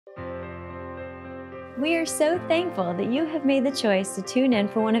We are so thankful that you have made the choice to tune in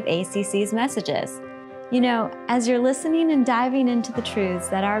for one of ACC's messages. You know, as you're listening and diving into the truths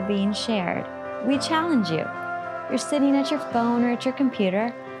that are being shared, we challenge you. You're sitting at your phone or at your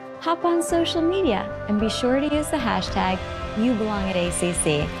computer, hop on social media and be sure to use the hashtag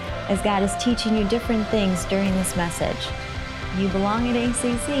YouBelongAtACC as God is teaching you different things during this message. You belong at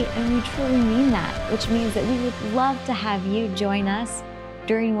ACC, and we truly mean that, which means that we would love to have you join us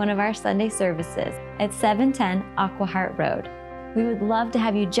during one of our Sunday services at 710 Aquahart Road. We would love to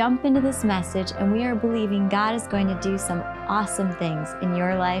have you jump into this message, and we are believing God is going to do some awesome things in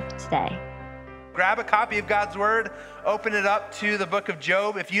your life today. Grab a copy of God's Word, open it up to the book of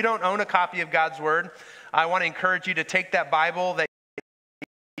Job. If you don't own a copy of God's Word, I want to encourage you to take that Bible that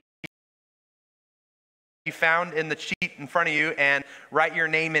you found in the sheet in front of you and write your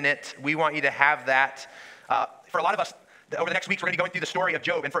name in it. We want you to have that. For a lot of us, over the next weeks, we're going to be going through the story of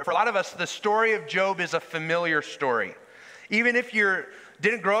Job. And for a lot of us, the story of Job is a familiar story. Even if you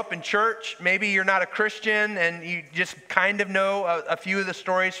didn't grow up in church, maybe you're not a Christian and you just kind of know a few of the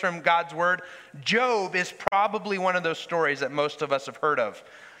stories from God's Word, Job is probably one of those stories that most of us have heard of.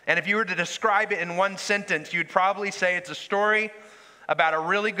 And if you were to describe it in one sentence, you'd probably say it's a story about a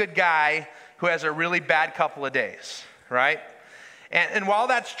really good guy who has a really bad couple of days, right? And while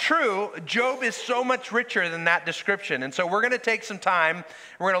that's true, Job is so much richer than that description. And so we're going to take some time.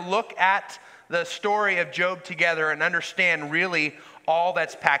 We're going to look at the story of Job together and understand really all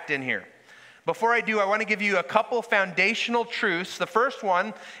that's packed in here. Before I do, I want to give you a couple foundational truths. The first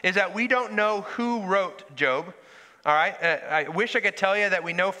one is that we don't know who wrote Job. All right? I wish I could tell you that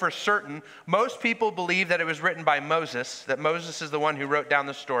we know for certain. Most people believe that it was written by Moses, that Moses is the one who wrote down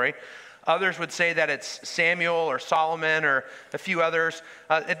the story. Others would say that it's Samuel or Solomon or a few others.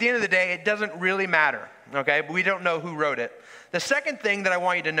 At the end of the day, it doesn't really matter, okay? But we don't know who wrote it. The second thing that I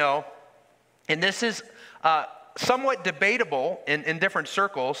want you to know, and this is somewhat debatable in different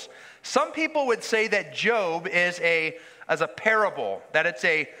circles, some people would say that Job is as a parable, that it's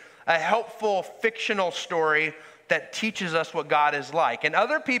a helpful fictional story that teaches us what God is like. And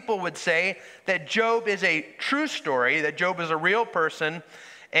other people would say that Job is a true story, that Job is a real person,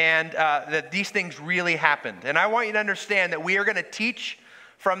 and that these things really happened. And I want you to understand that we are going to teach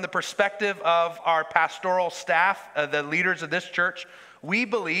from the perspective of our pastoral staff, the leaders of this church. We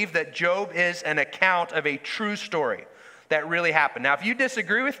believe that Job is an account of a true story that really happened. Now, if you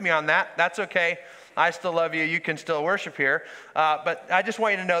disagree with me on that, that's okay. I still love you. You can still worship here. But I just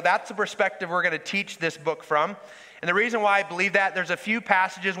want you to know that's the perspective we're going to teach this book from. And the reason why I believe that, there's a few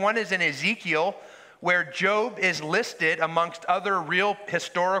passages. One is in Ezekiel, where Job is listed amongst other real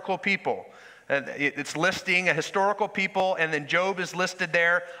historical people. It's listing a historical people, and then Job is listed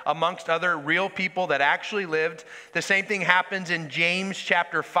there amongst other real people that actually lived. The same thing happens in James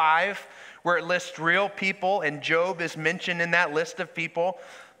chapter 5, where it lists real people, and Job is mentioned in that list of people.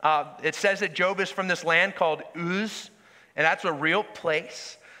 It says that Job is from this land called Uz, and that's a real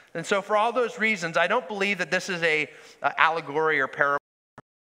place. And so for all those reasons, I don't believe that this is a allegory or parable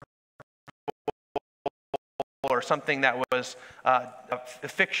or something that was a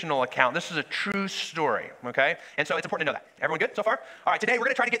fictional account. This is a true story, okay? And so it's important to know that. Everyone good so far? All right, today we're going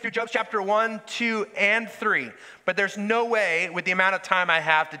to try to get through Job chapter 1, 2, and 3. But there's no way with the amount of time I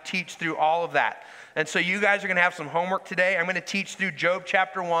have to teach through all of that. And so you guys are going to have some homework today. I'm going to teach through Job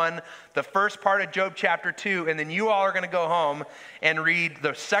chapter 1, the first part of Job chapter 2, and then you all are going to go home and read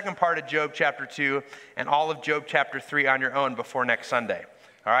the second part of Job chapter 2 and all of Job chapter 3 on your own before next Sunday.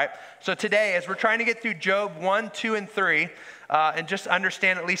 All right, so today, as we're trying to get through Job 1, 2, and 3, and just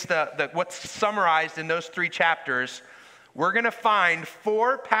understand at least what's summarized in those 3 chapters, we're going to find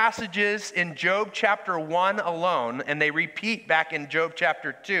 4 passages in Job chapter 1 alone, and they repeat back in Job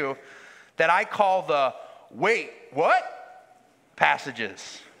chapter 2, that I call the wait, what?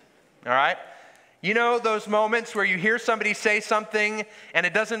 Passages. All right? You know those moments where you hear somebody say something and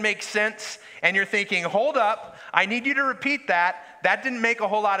it doesn't make sense, and you're thinking, hold up, I need you to repeat that. That didn't make a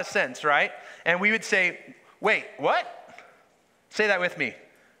whole lot of sense, right? And we would say, wait, what? Say that with me.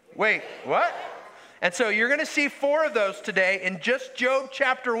 Wait, what? And so you're going to see 4 of those today in just Job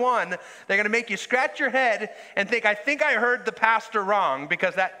chapter 1. They're going to make you scratch your head and think, I think I heard the pastor wrong,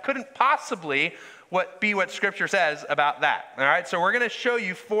 because that couldn't possibly be what Scripture says about that. All right, so we're going to show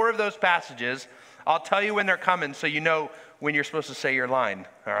you 4 of those passages. I'll tell you when they're coming so you know when you're supposed to say your line.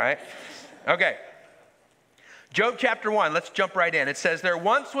 All right? Okay. Job chapter 1, let's jump right in. It says, there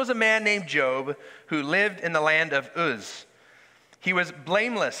once was a man named Job who lived in the land of Uz. He was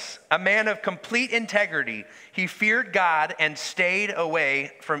blameless, a man of complete integrity. He feared God and stayed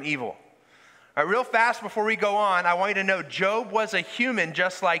away from evil. All right, real fast before we go on, I want you to know Job was a human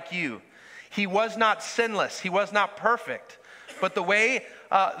just like you. He was not sinless. He was not perfect. But the way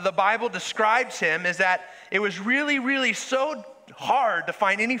the Bible describes him is that it was really, really so hard to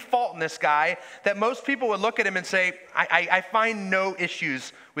find any fault in this guy that most people would look at him and say, I find no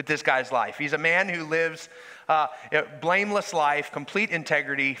issues with this guy's life. He's a man who lives a blameless life, complete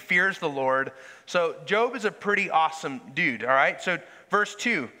integrity, fears the Lord. So Job is a pretty awesome dude, all right? So verse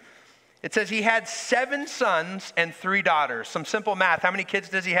 2, it says he had 7 sons and 3 daughters. Some simple math. How many kids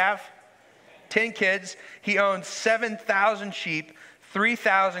does he have? 10 kids. He owns 7,000 sheep,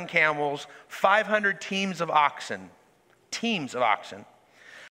 3,000 camels, 500 teams of oxen.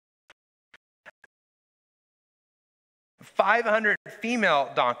 500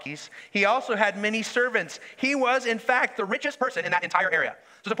 female donkeys. He also had many servants. He was, in fact, the richest person in that entire area.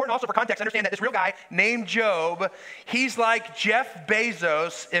 So it's important also for context to understand that this real guy named Job, he's like Jeff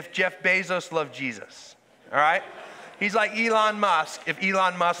Bezos if Jeff Bezos loved Jesus. All right? He's like Elon Musk if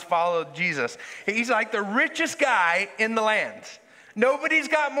Elon Musk followed Jesus. He's like the richest guy in the land. Nobody's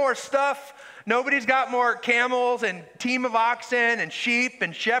got more stuff. Nobody's got more camels and team of oxen and sheep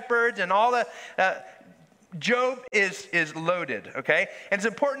and shepherds and all the... Job is loaded, okay? And it's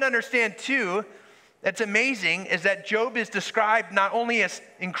important to understand, too, that's amazing, is that Job is described not only as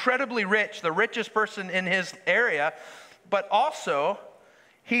incredibly rich, the richest person in his area, but also,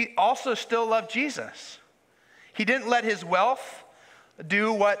 he also still loved Jesus. He didn't let his wealth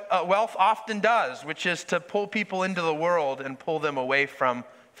do what wealth often does, which is to pull people into the world and pull them away from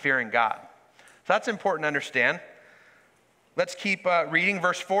fearing God. So that's important to understand. Let's keep reading.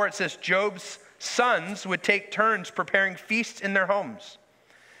 Verse 4, it says, Job's sons would take turns preparing feasts in their homes.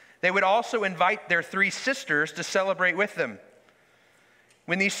 They would also invite their 3 sisters to celebrate with them.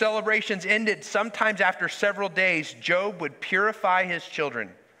 When these celebrations ended, sometimes after several days, Job would purify his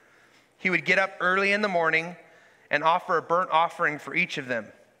children. He would get up early in the morning and offer a burnt offering for each of them.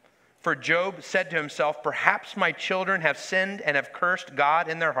 For Job said to himself, perhaps my children have sinned and have cursed God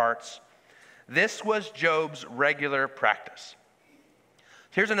in their hearts. This was Job's regular practice.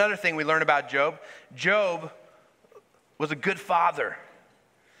 Here's another thing we learn about Job. Job was a good father.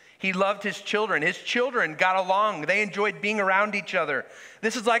 He loved his children. His children got along. They enjoyed being around each other.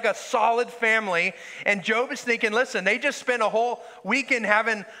 This is like a solid family. And Job is thinking, listen, they just spent a whole weekend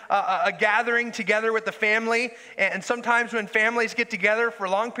having a gathering together with the family. And sometimes when families get together for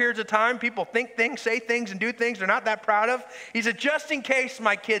long periods of time, people think things, say things, and do things they're not that proud of. He said, just in case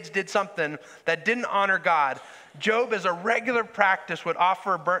my kids did something that didn't honor God, Job, as a regular practice, would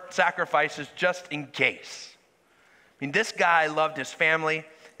offer burnt sacrifices just in case. I mean, this guy loved his family.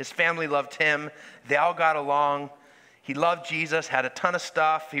 His family loved him. They all got along. He loved Jesus, had a ton of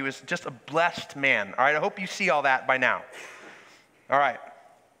stuff. He was just a blessed man. All right, I hope you see all that by now. All right.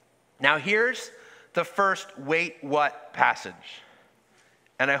 Now here's the first wait what passage.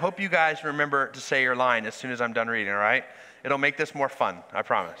 And I hope you guys remember to say your line as soon as I'm done reading, all right? It'll make this more fun, I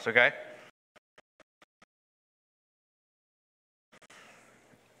promise, okay?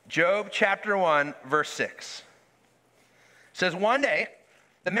 Job chapter 1, verse 6 says, one day,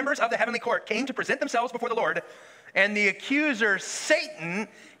 the members of the heavenly court came to present themselves before the Lord, and the accuser, Satan,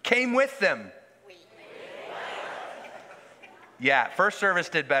 came with them. Yeah, first service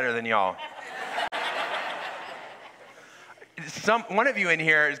did better than y'all. One of you in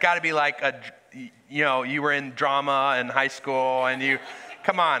here has got to be like you were in drama in high school, and you,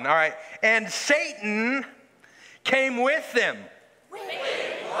 come on, all right. And Satan came with them.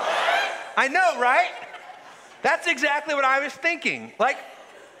 I know, right? That's exactly what I was thinking. Like,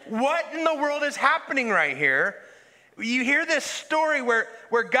 what in the world is happening right here? You hear this story where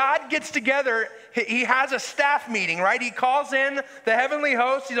God gets together. He has a staff meeting, right? He calls in the heavenly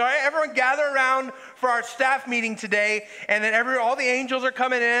host. He's all right, everyone gather around for our staff meeting today. And then all the angels are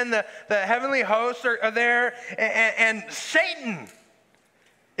coming in. The heavenly hosts are there. And Satan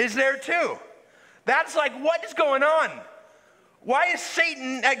is there too. That's like, what is going on? Why is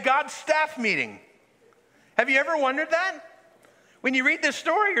Satan at God's staff meeting? Have you ever wondered that? When you read this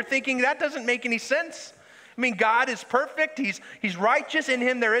story, you're thinking, that doesn't make any sense. I mean, God is perfect. He's righteous. In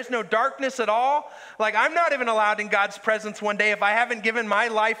him there is no darkness at all. Like, I'm not even allowed in God's presence one day if I haven't given my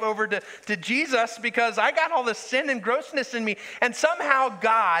life over to Jesus, because I got all this sin and grossness in me. And somehow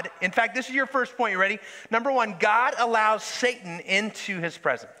God, in fact, this is your first point. You ready? Number 1, God allows Satan into his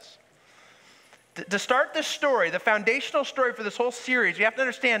presence. To start this story, the foundational story for this whole series, you have to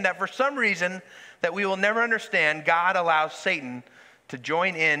understand that for some reason that we will never understand, God allows Satan to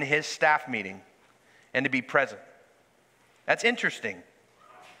join in his staff meeting and to be present. That's interesting.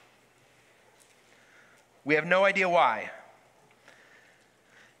 We have no idea why.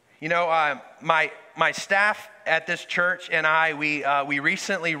 You know, my my staff at this church and we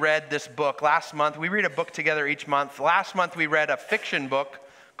recently read this book last month. We read a book together each month. Last month we read a fiction book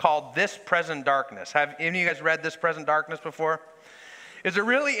called This Present Darkness. Have any of you guys read This Present Darkness before? It's a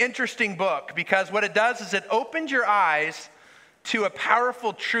really interesting book because what it does is it opens your eyes to a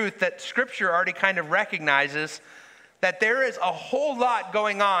powerful truth that Scripture already kind of recognizes, that there is a whole lot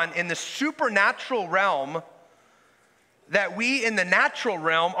going on in the supernatural realm that we in the natural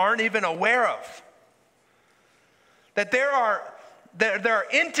realm aren't even aware of. That there are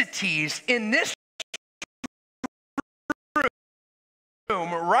entities in this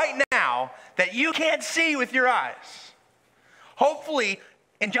room right now that you can't see with your eyes. Hopefully,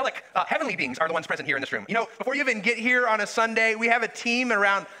 angelic, heavenly beings are the ones present here in this room. You know, before you even get here on a Sunday, we have a team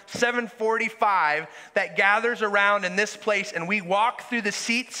around 7:45 that gathers around in this place, and we walk through the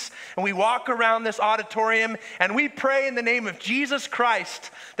seats, and we walk around this auditorium, and we pray in the name of Jesus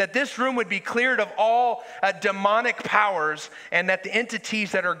Christ that this room would be cleared of all demonic powers, and that the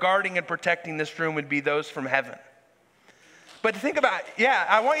entities that are guarding and protecting this room would be those from heaven. But think about,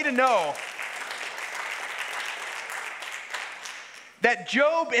 I want you to know that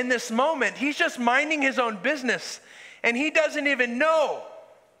Job in this moment, he's just minding his own business and he doesn't even know.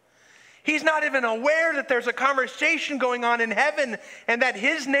 He's not even aware that there's a conversation going on in heaven and that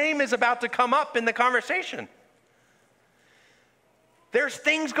his name is about to come up in the conversation. There's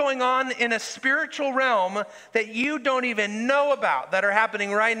things going on in a spiritual realm that you don't even know about that are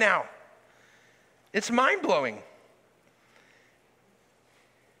happening right now. It's mind-blowing.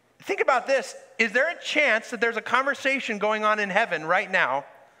 Think about this. Is there a chance that there's a conversation going on in heaven right now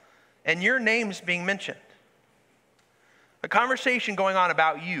and your name's being mentioned? A conversation going on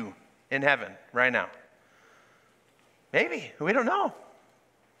about you in heaven right now. Maybe. We don't know.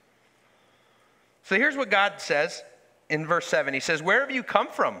 So here's what God says in verse 7. He says, "Where have you come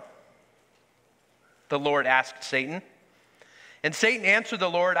from?" the Lord asked Satan. And Satan answered the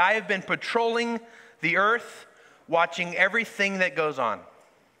Lord, "I have been patrolling the earth, watching everything that goes on."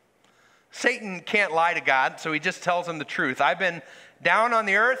 Satan can't lie to God, so he just tells him the truth. I've been down on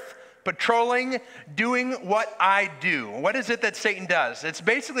the earth, patrolling, doing what I do. What is it that Satan does? It's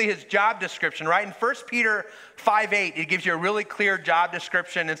basically his job description, right? In 1 Peter 5:8, it gives you a really clear job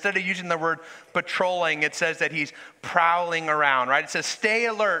description. Instead of using the word patrolling, it says that he's prowling around, right? It says stay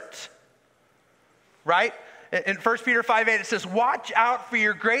alert, right? In 1 Peter 5:8, it says, "Watch out for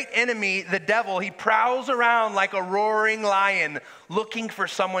your great enemy, the devil. He prowls around like a roaring lion, looking for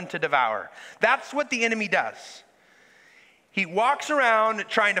someone to devour." That's what the enemy does. He walks around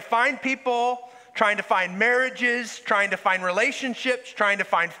trying to find people, trying to find marriages, trying to find relationships, trying to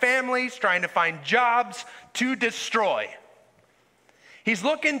find families, trying to find jobs to destroy. He's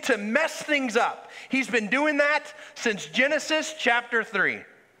looking to mess things up. He's been doing that since Genesis chapter 3.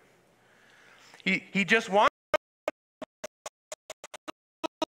 He just wants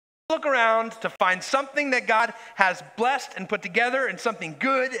look around to find something that God has blessed and put together, and something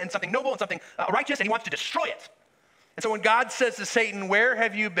good and something noble and something righteous, and he wants to destroy it. And so when God says to Satan, "Where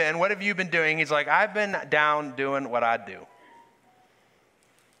have you been? What have you been doing?" He's like, "I've been down doing what I do."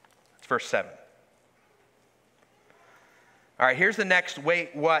 It's verse 7. All right, here's the next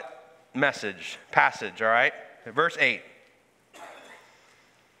wait what passage, all right? Verse 8.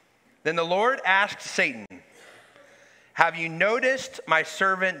 Then the Lord asked Satan, "Have you noticed my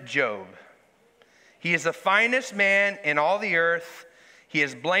servant Job? He is the finest man in all the earth. He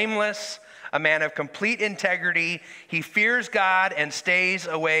is blameless, a man of complete integrity. He fears God and stays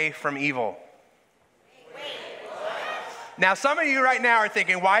away from evil." Now, some of you right now are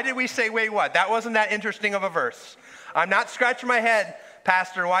thinking, why did we say wait what? That wasn't that interesting of a verse. I'm not scratching my head,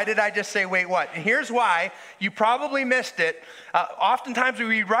 Pastor, why did I just say wait what? And here's why. You probably missed it. Oftentimes we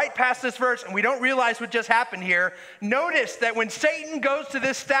read right past this verse and we don't realize what just happened here. Notice that when Satan goes to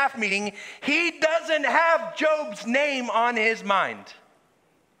this staff meeting, he doesn't have Job's name on his mind.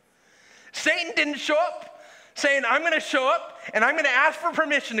 Satan didn't show up saying, "I'm going to show up and I'm going to ask for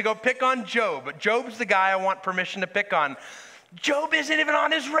permission to go pick on Job. But Job's the guy I want permission to pick on." Job isn't even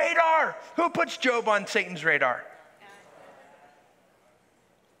on his radar. Who puts Job on Satan's radar?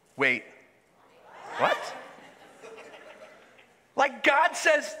 Wait, what? Like God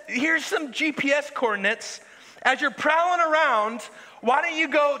says, here's some GPS coordinates. As you're prowling around, why don't you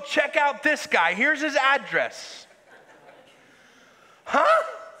go check out this guy? Here's his address. Huh?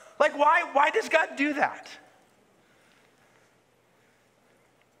 Like why does God do that?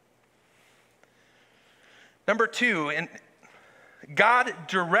 Number 2, and God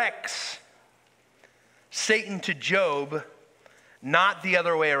directs Satan to Job, not the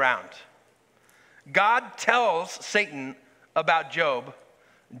other way around. God tells Satan about Job,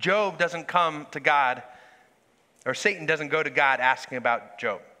 Job doesn't come to God, or Satan doesn't go to God asking about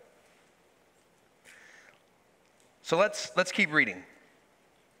Job. So let's keep reading.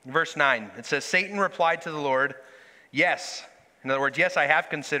 Verse 9, it says, Satan replied to the Lord, yes. In other words, yes, I have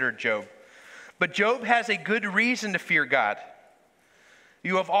considered Job. But Job has a good reason to fear God.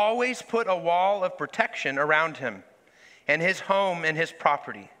 You have always put a wall of protection around him and his home and his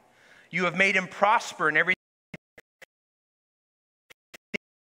property. You have made him prosper in everything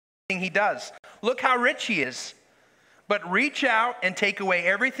he does. Look how rich he is. But reach out and take away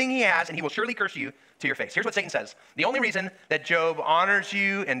everything he has, and he will surely curse you to your face. Here's what Satan says. The only reason that Job honors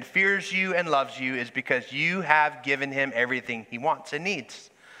you and fears you and loves you is because you have given him everything he wants and needs.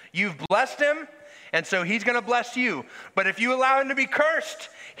 You've blessed him, and so he's going to bless you. But if you allow him to be cursed,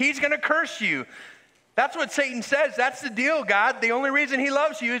 he's going to curse you. That's what Satan says. That's the deal, God. The only reason he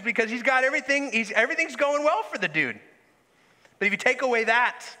loves you is because he's got everything. Everything's going well for the dude. But if you take away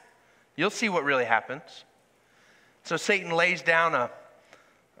that, you'll see what really happens. So Satan lays down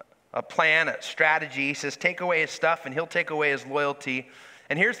a plan, a strategy. He says, take away his stuff, and he'll take away his loyalty.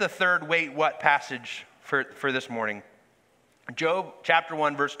 And here's the third wait what passage for this morning. Job chapter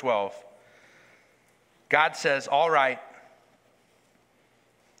 1, verse 12. God says, all right,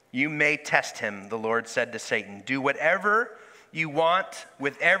 you may test him, the Lord said to Satan. Do whatever you want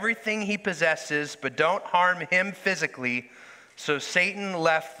with everything he possesses, but don't harm him physically. So Satan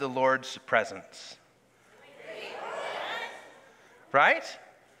left the Lord's presence. Right?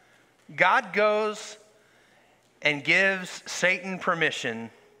 God goes and gives Satan permission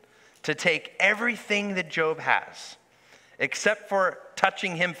to take everything that Job has, except for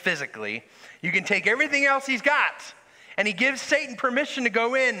touching him physically. You can take everything else he's got, and he gives Satan permission to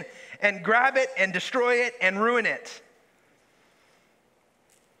go in and grab it and destroy it and ruin it.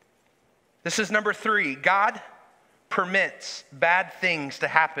 This is number 3. God permits bad things to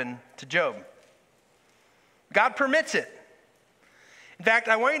happen to Job. God permits it. In fact,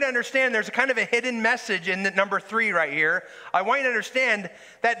 I want you to understand there's a kind of a hidden message in the number 3 right here. I want you to understand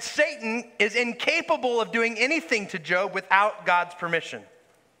that Satan is incapable of doing anything to Job without God's permission.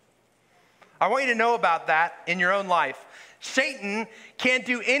 I want you to know about that in your own life. Satan can't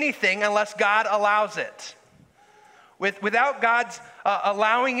do anything unless God allows it. Without God's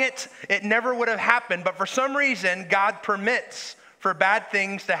allowing it, it never would have happened. But for some reason, God permits for bad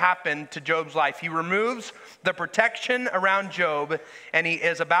things to happen to Job's life. He removes the protection around Job, and he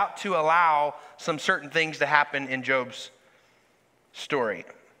is about to allow some certain things to happen in Job's story.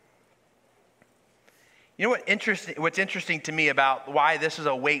 You know what's interesting to me about why this is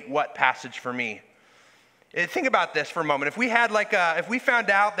a wait what passage for me? Think about this for a moment. If we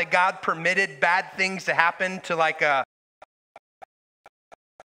found out that God permitted bad things to happen to like a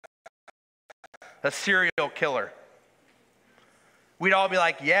serial killer, we'd all be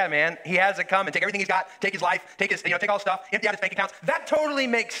like, yeah, man, he has it coming. Take everything he's got, take his life, take all his stuff, empty out his bank accounts. That totally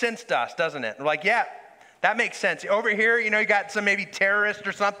makes sense to us, doesn't it? We're like, yeah, that makes sense. Over here, you got some maybe terrorist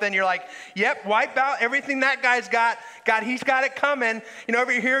or something. You're like, yep, wipe out everything that guy's got. God, he's got it coming.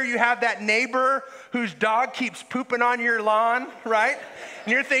 Over here, you have that neighbor whose dog keeps pooping on your lawn, right?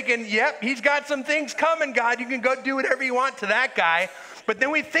 And you're thinking, yep, he's got some things coming, God. You can go do whatever you want to that guy. But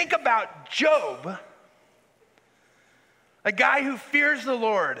then we think about Job, a guy who fears the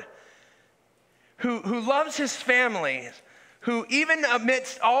Lord, who loves his family, who even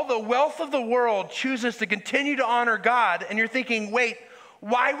amidst all the wealth of the world chooses to continue to honor God. And you're thinking, wait,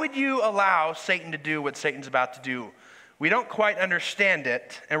 why would you allow Satan to do what Satan's about to do? We don't quite understand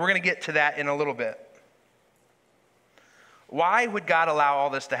it, and we're going to get to that in a little bit. Why would God allow all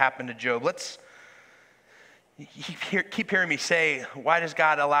this to happen to Job? Keep hearing me say, why does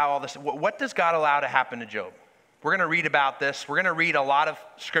God allow all this? What does God allow to happen to Job? We're going to read about this. We're going to read a lot of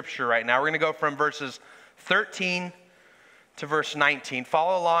scripture right now. We're going to go from verses 13 to verse 19.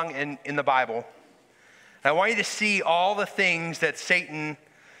 Follow along in the Bible. I want you to see all the things that Satan,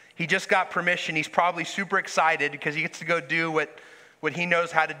 he just got permission. He's probably super excited because he gets to go do what he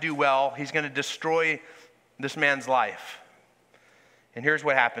knows how to do well. He's going to destroy this man's life. And here's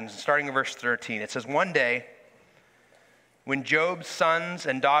what happens, starting in verse 13. It says, one day, when Job's sons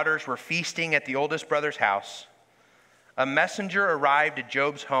and daughters were feasting at the oldest brother's house, a messenger arrived at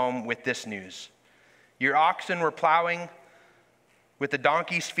Job's home with this news. Your oxen were plowing, with the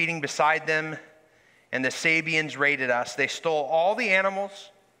donkeys feeding beside them, and the Sabians raided us. They stole all the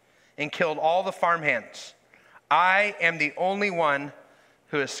animals and killed all the farmhands. I am the only one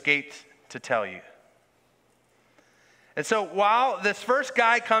who escaped to tell you. And so while this first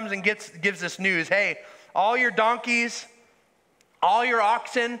guy comes and gives this news, hey, all your donkeys, All your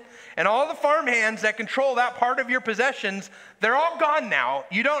oxen and all the farmhands that control that part of your possessions, they're all gone now.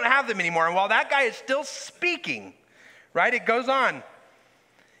 You don't have them anymore. And while that guy is still speaking, right, it goes on.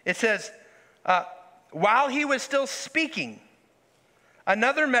 It says, while he was still speaking,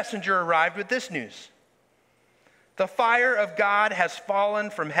 another messenger arrived with this news. The fire of God has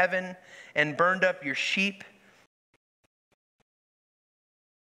fallen from heaven and burned up your sheep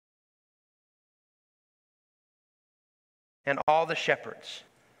and all the shepherds.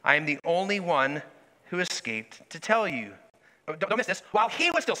 I am the only one who escaped to tell you. Don't miss this. While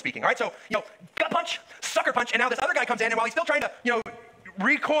he was still speaking, all right? So, gut punch, sucker punch, and now this other guy comes in, and while he's still trying to,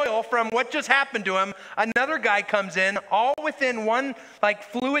 recoil from what just happened to him, another guy comes in, all within one,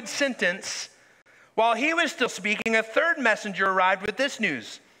 fluid sentence. While he was still speaking, a third messenger arrived with this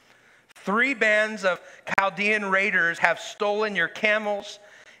news. 3 bands of Chaldean raiders have stolen your camels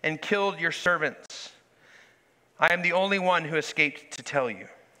and killed your servants. I am the only one who escaped to tell you.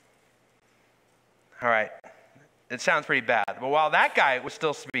 All right, it sounds pretty bad. But while that guy was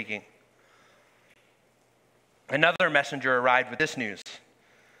still speaking, another messenger arrived with this news.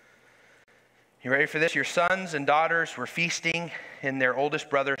 You ready for this? Your sons and daughters were feasting in their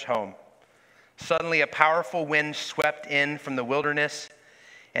oldest brother's home. Suddenly, a powerful wind swept in from the wilderness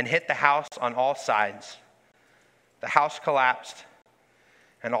and hit the house on all sides. The house collapsed,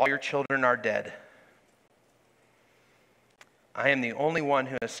 and all your children are dead. I am the only one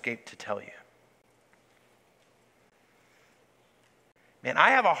who escaped to tell you. Man,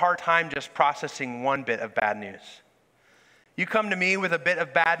 I have a hard time just processing one bit of bad news. You come to me with a bit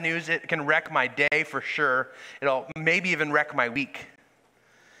of bad news, it can wreck my day for sure. It'll maybe even wreck my week.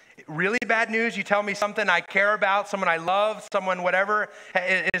 Really bad news, you tell me something I care about, someone I love, someone whatever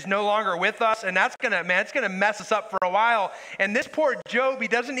is no longer with us, and it's gonna mess us up for a while. And this poor Job, he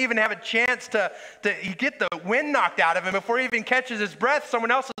doesn't even have a chance to get the wind knocked out of him before he even catches his breath. Someone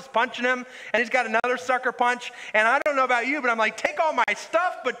else is punching him, and he's got another sucker punch. And I don't know about you, but I'm like, take all my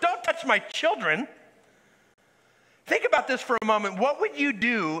stuff, but don't touch my children. Think about this for a moment. What would you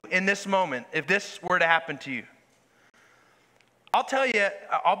do in this moment if this were to happen to you? I'll tell you,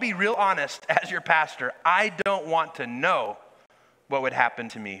 I'll be real honest as your pastor. I don't want to know what would happen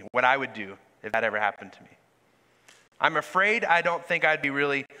to me, what I would do if that ever happened to me. I'm afraid I don't think I'd be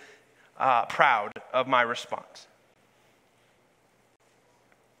really proud of my response.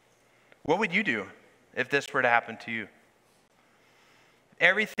 What would you do if this were to happen to you?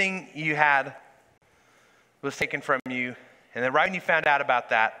 Everything you had was taken from you, and then right when you found out about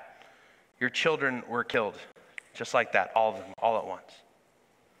that, your children were killed. Just like that, all of them, all at once.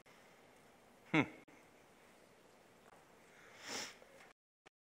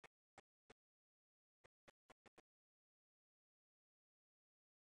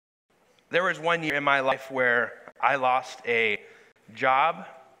 There was one year in my life where I lost a job,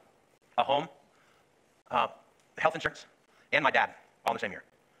 a home, health insurance, and my dad all in the same year.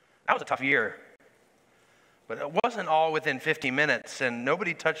 That was a tough year. But it wasn't all within 50 minutes, and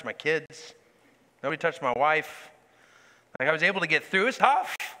nobody touched my kids. Nobody touched my wife. I was able to get through. It's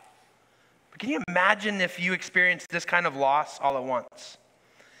tough. But can you imagine if you experienced this kind of loss all at once?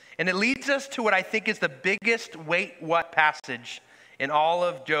 And it leads us to what I think is the biggest wait what passage in all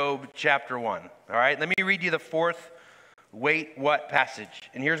of Job chapter 1. All right, let me read you the 4th wait what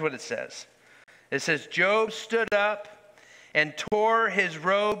passage. And here's what it says. It says, Job stood up and tore his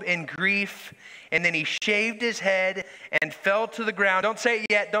robe in grief, and then he shaved his head and fell to the ground. Don't say it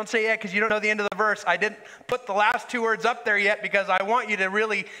yet, because you don't know the end of the verse. I didn't put the last 2 words up there yet because I want you to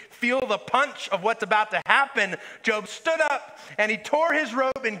really feel the punch of what's about to happen. Job stood up and he tore his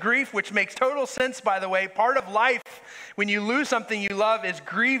robe in grief, which makes total sense, by the way. Part of life, when you lose something you love, is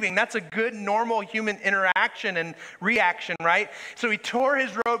grieving. That's a good, normal human interaction and reaction, right? So he tore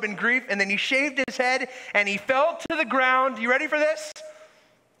his robe in grief, and then he shaved his head and he fell to the ground. You ready for this?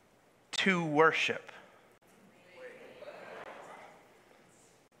 To worship.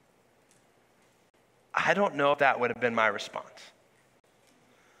 I don't know if that would have been my response.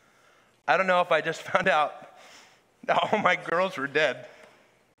 I don't know if I just found out that all my girls were dead.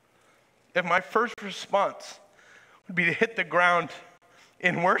 If my first response would be to hit the ground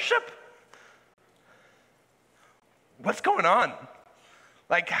in worship. What's going on?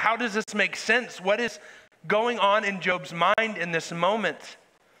 How does this make sense? What is going on in Job's mind in this moment?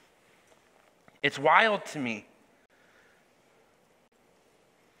 It's wild to me.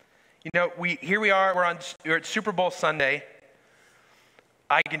 Here we are, we're at Super Bowl Sunday.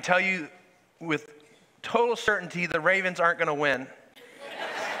 I can tell you with total certainty the Ravens aren't going to win.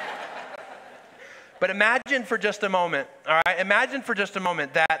 But imagine for just a moment, all right? Imagine for just a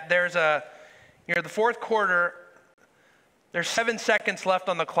moment that there's the 4th quarter, There's 7 seconds left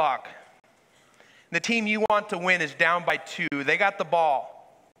on the clock. The team you want to win is down by 2. They got the ball.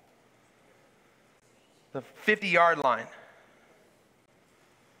 The 50-yard line.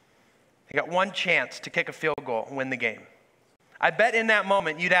 They got one chance to kick a field goal and win the game. I bet in that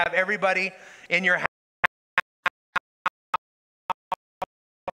moment you'd have everybody in your house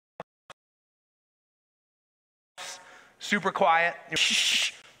super quiet.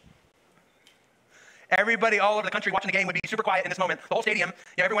 Shh. Everybody all over the country watching the game would be super quiet in this moment. The whole stadium,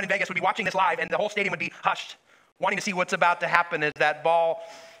 everyone in Vegas would be watching this live, and the whole stadium would be hushed, wanting to see what's about to happen as that ball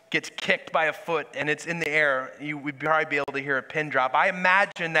gets kicked by a foot and it's in the air. You would probably be able to hear a pin drop. I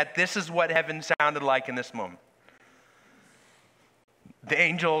imagine that this is what heaven sounded like in this moment. The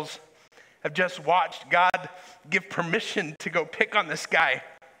angels have just watched God give permission to go pick on this guy.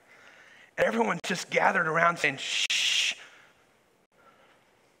 And everyone's just gathered around saying, shh.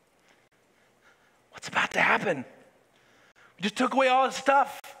 What's about to happen? We just took away all his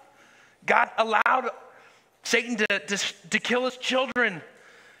stuff. God allowed Satan to kill his children.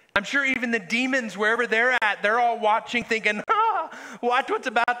 I'm sure even the demons, wherever they're at, they're all watching thinking, watch what's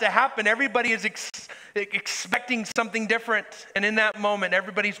about to happen. Everybody is expecting something different. And in that moment,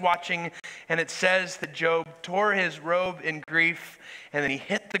 everybody's watching. And it says that Job tore his robe in grief. And then he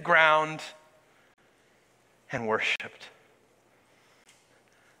hit the ground and worshiped.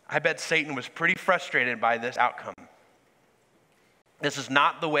 I bet Satan was pretty frustrated by this outcome. This is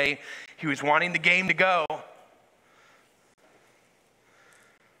not the way he was wanting the game to go.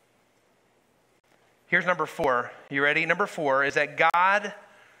 Here's number 4. You ready? Number 4 is that God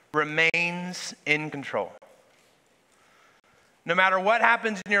remains in control. No matter what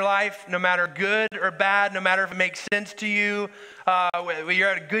happens in your life, no matter good or bad, no matter if it makes sense to you, whether you're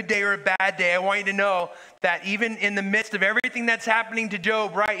at a good day or a bad day, I want you to know that even in the midst of everything that's happening to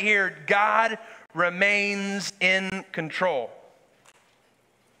Job right here, God remains in control.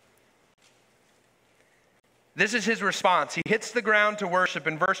 This is his response. He hits the ground to worship.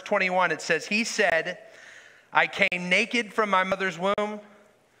 In verse 21, it says, he said, I came naked from my mother's womb,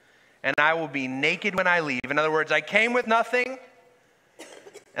 and I will be naked when I leave. In other words, I came with nothing,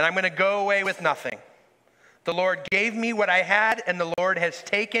 and I'm going to go away with nothing. The Lord gave me what I had, and the Lord has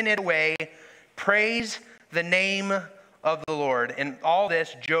taken it away. Praise the name of the Lord. In all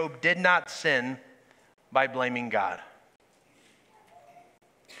this, Job did not sin by blaming God.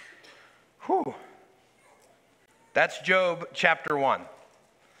 Whew. That's Job chapter 1.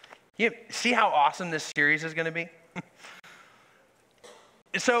 You see how awesome this series is going to be?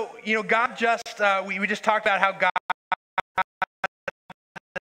 So, God just, we just talked about how God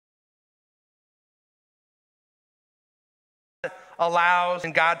allows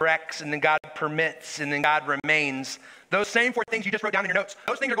and God directs and then God permits and then God remains. Those same 4 things you just wrote down in your notes,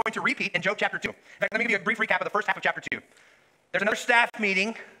 those things are going to repeat in Job chapter 2. In fact, let me give you a brief recap of the first half of chapter 2. There's another staff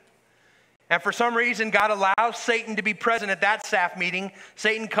meeting. And for some reason, God allows Satan to be present at that staff meeting.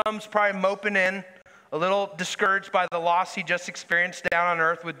 Satan comes probably moping in, a little discouraged by the loss he just experienced down on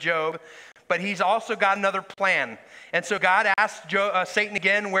earth with Job. But he's also got another plan. And so God asks Satan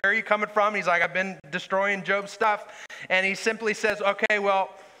again, where are you coming from? He's like, I've been destroying Job's stuff. And he simply says, okay, well,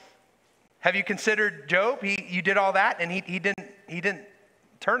 have you considered Job? You did all that, and he didn't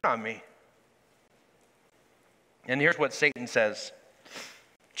turn on me. And here's what Satan says.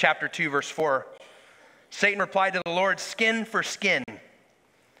 Chapter 2, verse 4. Satan replied to the Lord, skin for skin.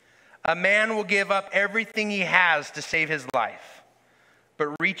 A man will give up everything he has to save his life,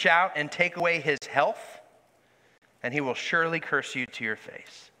 but reach out and take away his health, and he will surely curse you to your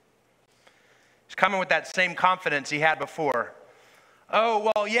face. He's coming with that same confidence he had before.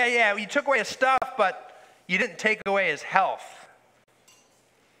 Oh, well, yeah, you took away his stuff, but you didn't take away his health.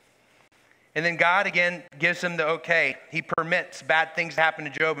 And then God again gives him the okay. He permits bad things to happen to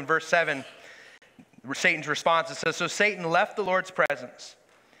Job. In verse 7, Satan's response, it says, so Satan left the Lord's presence,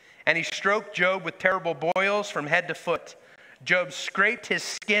 and he stroked Job with terrible boils from head to foot. Job scraped his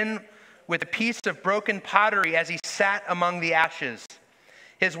skin with a piece of broken pottery as he sat among the ashes.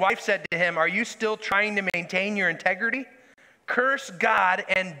 His wife said to him, are you still trying to maintain your integrity? Curse God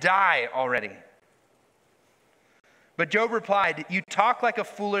and die already. But Job replied, you talk like a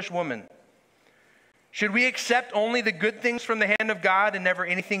foolish woman. Should we accept only the good things from the hand of God and never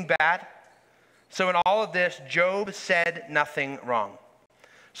anything bad? So in all of this, Job said nothing wrong.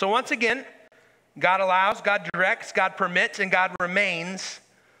 So once again, God allows, God directs, God permits, and God remains.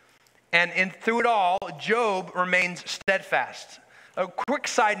 And through it all, Job remains steadfast. A quick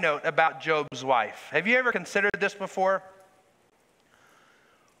side note about Job's wife. Have you ever considered this before?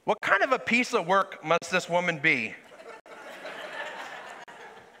 What kind of a piece of work must this woman be?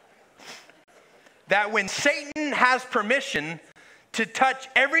 that when Satan has permission to touch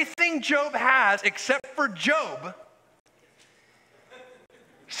everything Job has except for Job,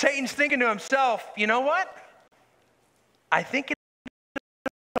 Satan's thinking to himself, you know what? I think it's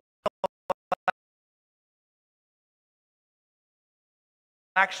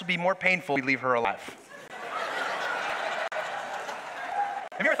actually be more painful if we leave her alive.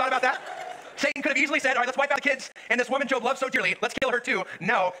 Have you ever thought about that? Satan could have easily said, all right, let's wipe out the kids and this woman Job loves so dearly, let's kill her too.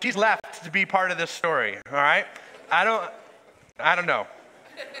 No, she's left to be part of this story, all right? I don't know.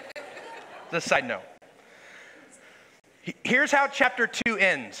 Just a side note. Here's how chapter 2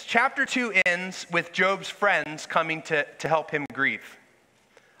 ends. Chapter 2 ends with Job's friends coming to help him grieve.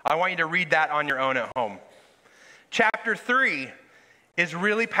 I want you to read that on your own at home. Chapter 3 is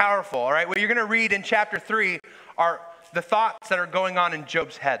really powerful, all right? What you're going to read in chapter 3 are the thoughts that are going on in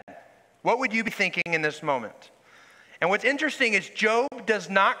Job's head. What would you be thinking in this moment? And what's interesting is Job does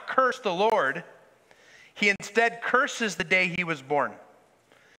not curse the Lord. He instead curses the day he was born.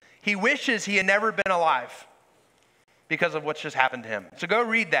 He wishes he had never been alive because of what's just happened to him. So go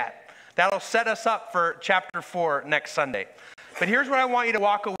read that. That'll set us up for chapter 4 next Sunday. But here's what I want you to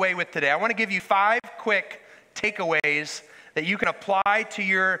walk away with today. I want to give you 5 quick takeaways that you can apply to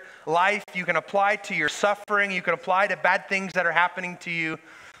your life, you can apply to your suffering, you can apply to bad things that are happening to you.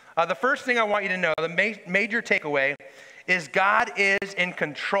 The first thing I want you to know, the major takeaway, is God is in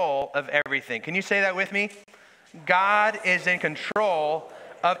control of everything. Can you say that with me? God is in control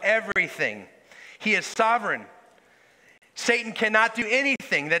of everything. He is sovereign. Satan cannot do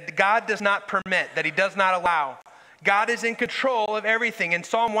anything that God does not permit, that he does not allow. God is in control of everything. In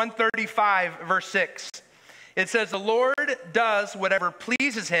Psalm 135, verse 6, it says, the Lord does whatever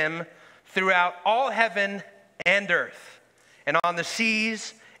pleases him throughout all heaven and earth, and on the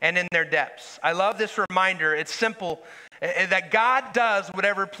seas and in their depths. I love this reminder. It's simple, that God does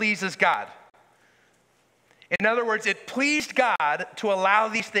whatever pleases God. In other words, it pleased God to allow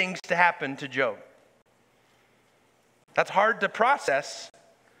these things to happen to Job. That's hard to process,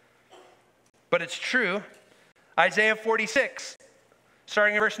 but it's true. Isaiah 46,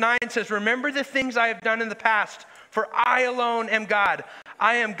 starting in verse 9, says, remember the things I have done in the past, for I alone am God.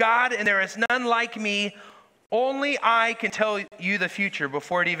 I am God, and there is none like me. Only I can tell you the future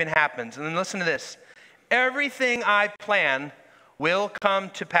before it even happens. And then listen to this. Everything I plan will come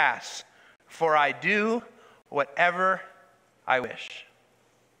to pass, for I do whatever I wish.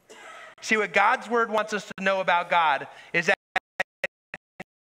 See, what God's word wants us to know about God is that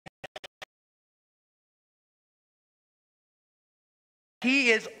he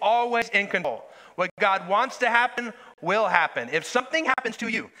is always in control. What God wants to happen will happen. If something happens to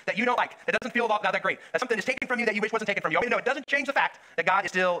you that you don't like, that doesn't feel all that great, that something is taken from you that you wish wasn't taken from you, it doesn't change the fact that God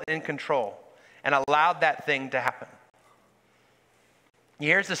is still in control and allowed that thing to happen.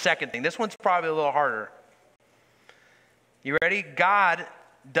 Here's the second thing. This one's probably a little harder. You ready? God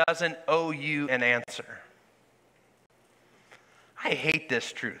doesn't owe you an answer. I hate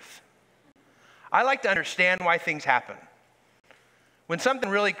this truth. I like to understand why things happen. When something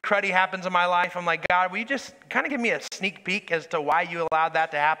really cruddy happens in my life, I'm like, God, will you just kind of give me a sneak peek as to why you allowed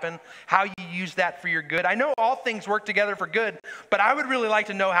that to happen, how you use that for your good? I know all things work together for good, but I would really like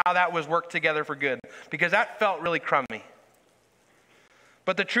to know how that was worked together for good, because that felt really crummy.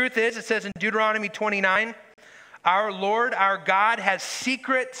 But the truth is, it says in Deuteronomy 29, our Lord, our God, has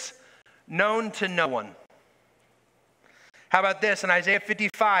secrets known to no one. How about this? In Isaiah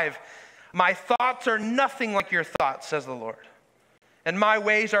 55, my thoughts are nothing like your thoughts, says the Lord. And my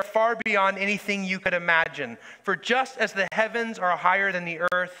ways are far beyond anything you could imagine. For just as the heavens are higher than the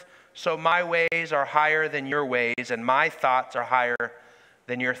earth, so my ways are higher than your ways, and my thoughts are higher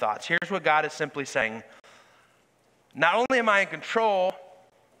than your thoughts. Here's what God is simply saying. Not only am I in control,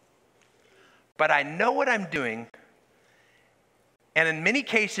 but I know what I'm doing. And in many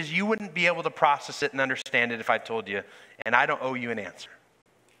cases, you wouldn't be able to process it and understand it if I told you, and I don't owe you an answer.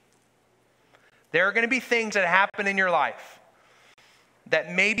 There are going to be things that happen in your life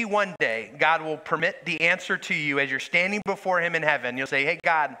that maybe one day God will permit the answer to you as you're standing before him in heaven. You'll say, hey,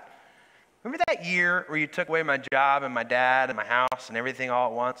 God, remember that year where you took away my job and my dad and my house and everything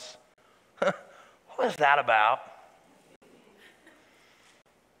all at once? What was that about?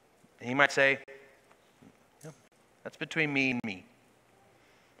 And he might say, that's between me and me.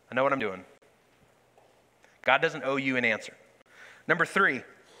 I know what I'm doing. God doesn't owe you an answer. Number 3,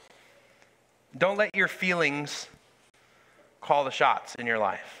 don't let your feelings call the shots in your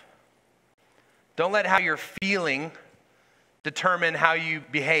life. Don't let how you're feeling determine how you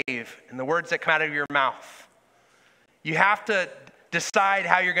behave and the words that come out of your mouth. You have to decide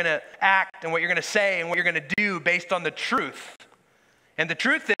how you're going to act and what you're going to say and what you're going to do based on the truth And the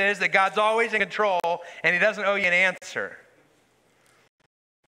truth is that God's always in control and he doesn't owe you an answer.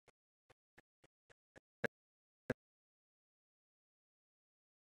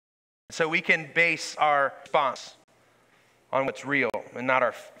 So we can base our response on what's real and not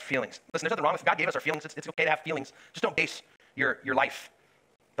our feelings. Listen, there's nothing wrong with God gave us our feelings. It's okay to have feelings. Just don't base your life.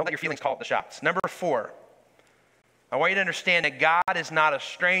 Don't let your feelings call the shots. Number 4, I want you to understand that God is not a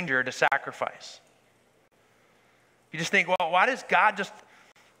stranger to sacrifice. You just think, well, why does God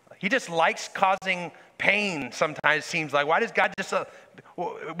he just likes causing pain sometimes, seems like. Why does God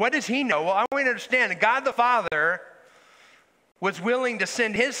what does he know? Well, I want you to understand that God the Father was willing to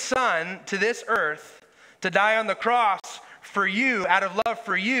send his son to this earth to die on the cross for you, out of love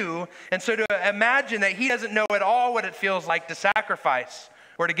for you. And so to imagine that he doesn't know at all what it feels like to sacrifice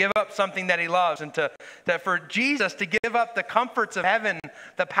or to give up something that he loves, and that for Jesus to give up the comforts of heaven,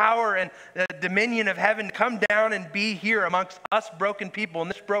 the power and the dominion of heaven, to come down and be here amongst us broken people in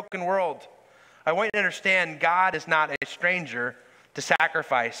this broken world. I want you to understand God is not a stranger to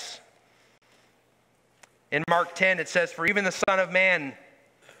sacrifice. In Mark 10, it says, "For even the Son of Man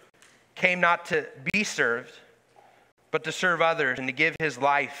came not to be served, but to serve others and to give his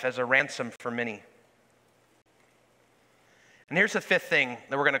life as a ransom for many." And here's the 5th thing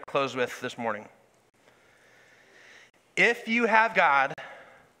that we're going to close with this morning. If you have God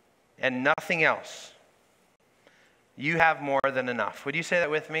and nothing else, you have more than enough. Would you say that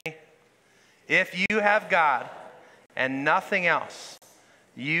with me? If you have God and nothing else,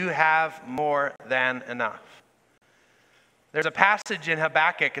 you have more than enough. There's a passage in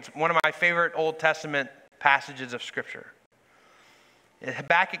Habakkuk. It's one of my favorite Old Testament passages of Scripture. In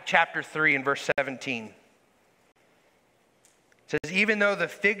Habakkuk chapter 3 and verse 17. It says, "Even though the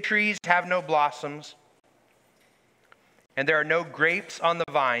fig trees have no blossoms, and there are no grapes on the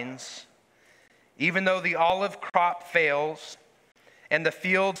vines, even though the olive crop fails, and the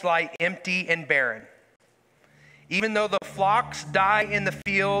fields lie empty and barren, even though the flocks die in the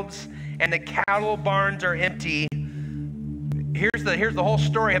fields, and the cattle barns are empty." Here's the whole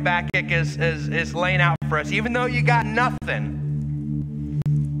story Habakkuk is laying out for us. Even though you got nothing,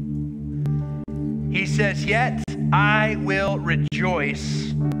 he says, "Yet I will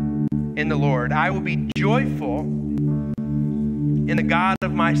rejoice in the Lord. I will be joyful in the God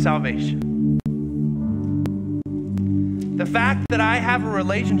of my salvation." The fact that I have a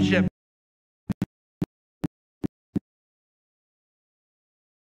relationship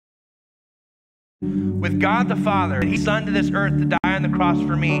with God the Father, and He's sent to this earth to die on the cross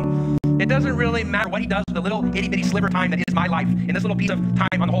for me, it doesn't really matter what He does with the little itty bitty sliver of time that is my life, in this little piece of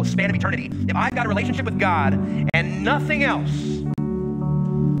time on the whole span of eternity. If I've got a relationship with God and nothing else,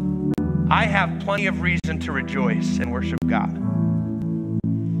 I have plenty of reason to rejoice and worship God.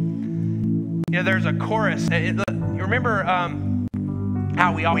 You know, there's a chorus. You remember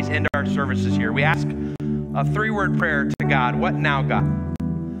how we always end our services here? We ask a 3-word prayer to God. What now, God?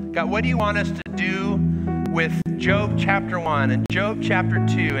 God, what do you want us to do with Job chapter 1 and Job chapter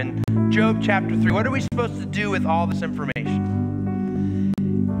 2 and Job chapter 3? What are we supposed to do with all this information?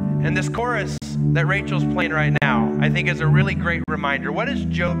 And this chorus that Rachel's playing right now, I think, is a really great reminder. What does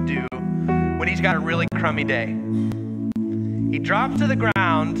Job do when he's got a really crummy day? He drops to the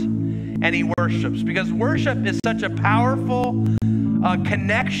ground and he worships, because worship is such a powerful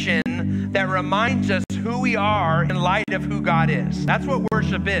connection that reminds us who we are in light of who God is. That's what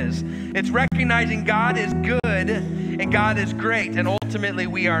worship is. It's recognizing God is good and God is great, and ultimately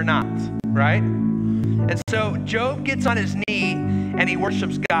we are not, right? And so Job gets on his knee and he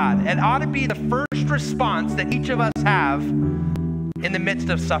worships God. It ought to be the first response that each of us have in the midst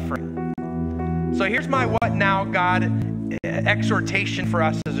of suffering. So here's my what now, God exhortation for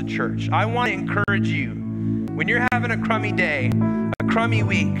us as a church. I want to encourage you, when you're having a crummy day, a crummy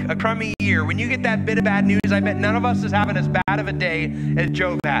week, a crummy year, when you get that bit of bad news, I bet none of us is having as bad of a day as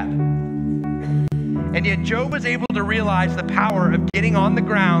Job had. And yet Job was able to realize the power of getting on the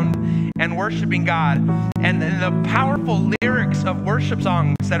ground and worshiping God, and the powerful lyrics of worship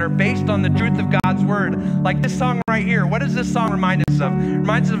songs that are based on the truth of God's word. Like this song right here. What does this song remind us of? It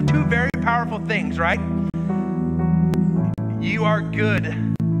reminds us of 2 very powerful things, right? You are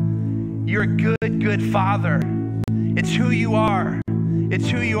good. You're a good, good Father. It's who you are. It's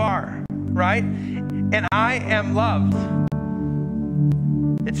who you are, right? And I am loved.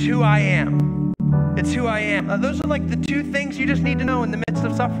 It's who I am. It's who I am. Those are like the 2 things you just need to know in the midst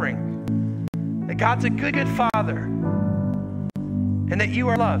of suffering. That God's a good, good Father. And that you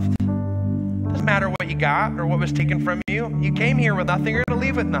are loved. It doesn't matter what you got or what was taken from you. You came here with nothing. You're going to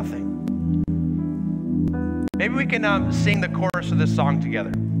leave with nothing. Maybe we can sing the chorus of this song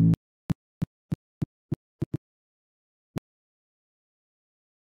together.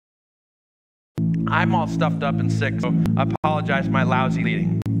 I'm all stuffed up and sick, so I apologize for my lousy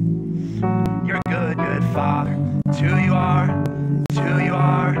leading. You're a good, good Father. It's who you are. It's who you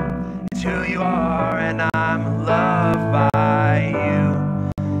are. It's who you are. And I'm loved by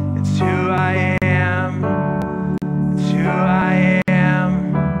you. It's who I am. It's who I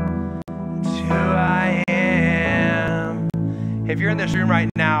am. It's who I am. If you're in this room right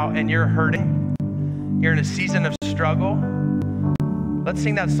now and you're hurting, you're in a season of struggle, let's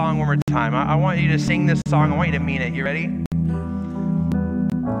sing that song one more time. I want you to sing this song. I want you to mean it. You ready?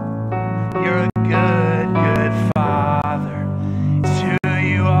 You're a good, good Father. It's who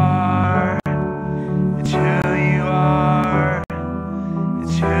you are. It's who you are.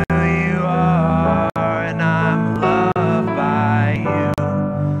 It's who you are. And I'm loved by you.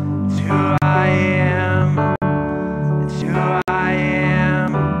 It's who I am. It's who I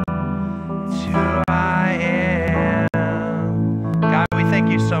am. It's who I am. God, we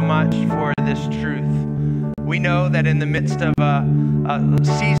thank you so much for this truth. We know that in the midst of a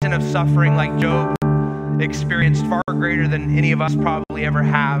season of suffering like Job experienced, far greater than any of us probably ever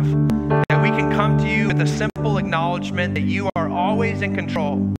have, that we can come to you with a simple acknowledgement that you are always in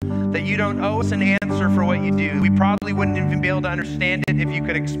control, that you don't owe us an answer for what you do. We probably wouldn't even be able to understand it if you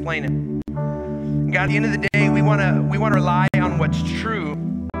could explain it. God, at the end of the day, we want to rely on what's true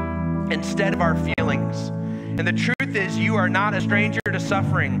instead of our feelings. And the truth is, you are not a stranger to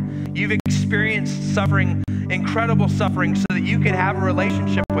suffering. You've experienced suffering, incredible suffering, so that you can have a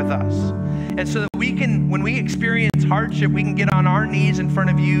relationship with us. And so that we can, when we experience hardship, we can get on our knees in front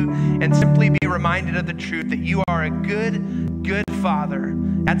of you and simply be reminded of the truth that you are a good, good Father.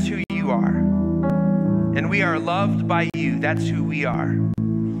 That's who you are. And we are loved by you. That's who we are.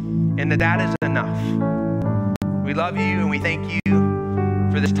 And that is enough. We love you and we thank you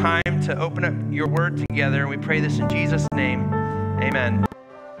for this time to open up your word together. And we pray this in Jesus' name. Amen.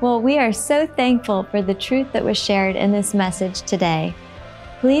 Well, we are so thankful for the truth that was shared in this message today.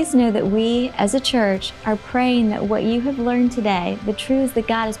 Please know that we, as a church, are praying that what you have learned today, the truths that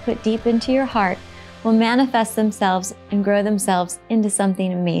God has put deep into your heart, will manifest themselves and grow themselves into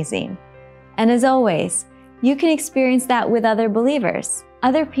something amazing. And as always, you can experience that with other believers,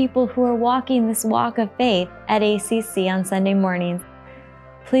 other people who are walking this walk of faith at ACC on Sunday mornings.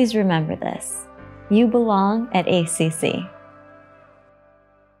 Please remember this. You belong at ACC.